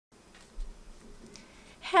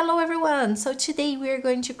Hello everyone! So today we are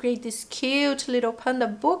going to create this cute little panda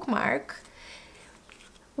bookmark.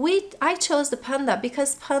 I chose the panda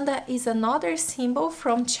because panda is another symbol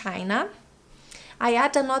from China. I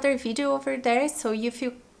add another video over there, so if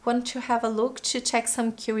you want to have a look to check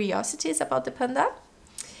some curiosities about the panda.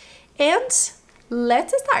 And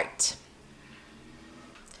let's start!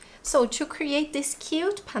 So to create this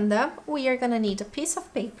cute panda, we are gonna need a piece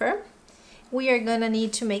of paper. We are gonna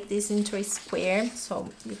need to make this into a square, so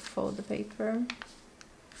you fold the paper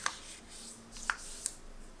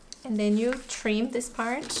and then you trim this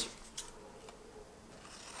part.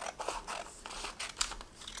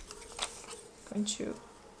 Going to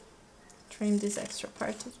trim this extra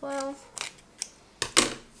part as well.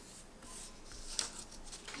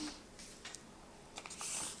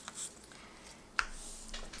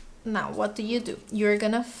 Now what do? You're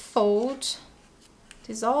gonna fold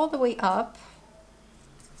this all the way up,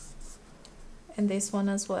 and this one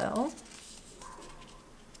as well.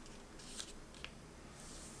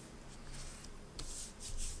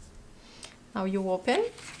 Now you open,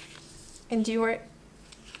 and you are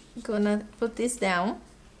gonna put this down,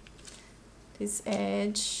 this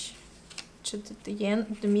edge to the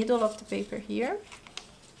end, the middle of the paper here.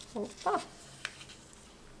 Opa.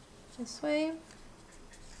 This way.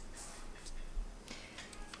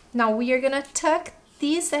 Now we are gonna tuck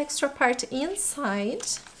this extra part inside,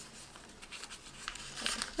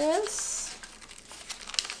 like this.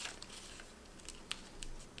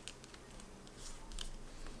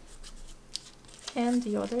 And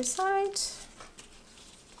the other side,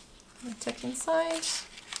 tuck inside.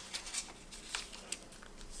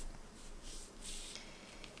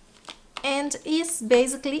 And is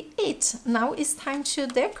basically it. Now it's time to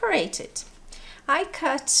decorate it. I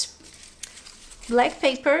cut black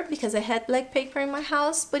paper because I had black paper in my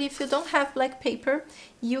house, but if you don't have black paper,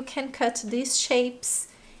 you can cut these shapes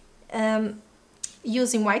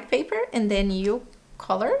using white paper, and then you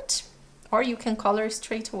color it, or you can color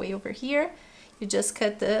straight away over here. You just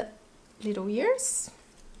cut the little ears.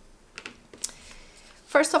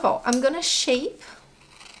 First of all, I'm gonna shape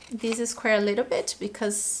this square a little bit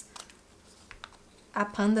because a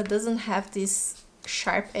panda doesn't have these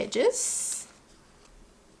sharp edges.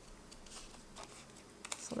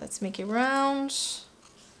 So let's make it round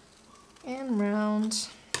and round.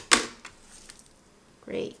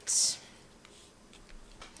 Great.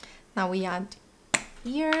 Now we add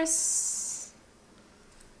ears.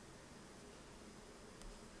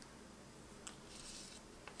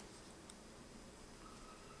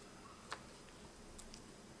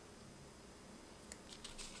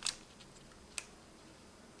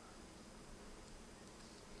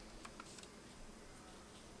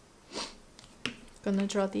 Gonna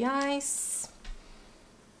draw the eyes.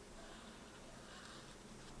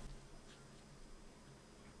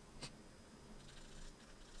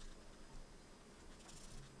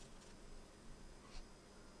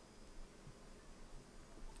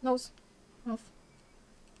 Nose, mouth.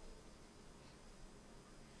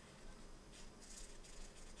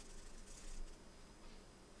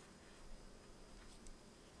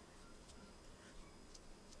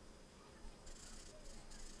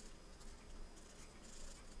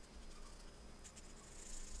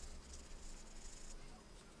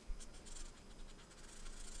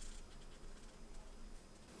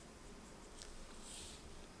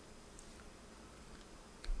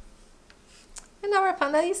 And our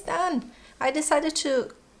panda is done. I decided to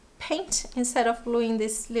paint instead of gluing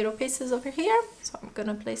these little pieces over here. So I'm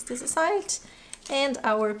gonna place this aside, and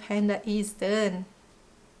our panda is done.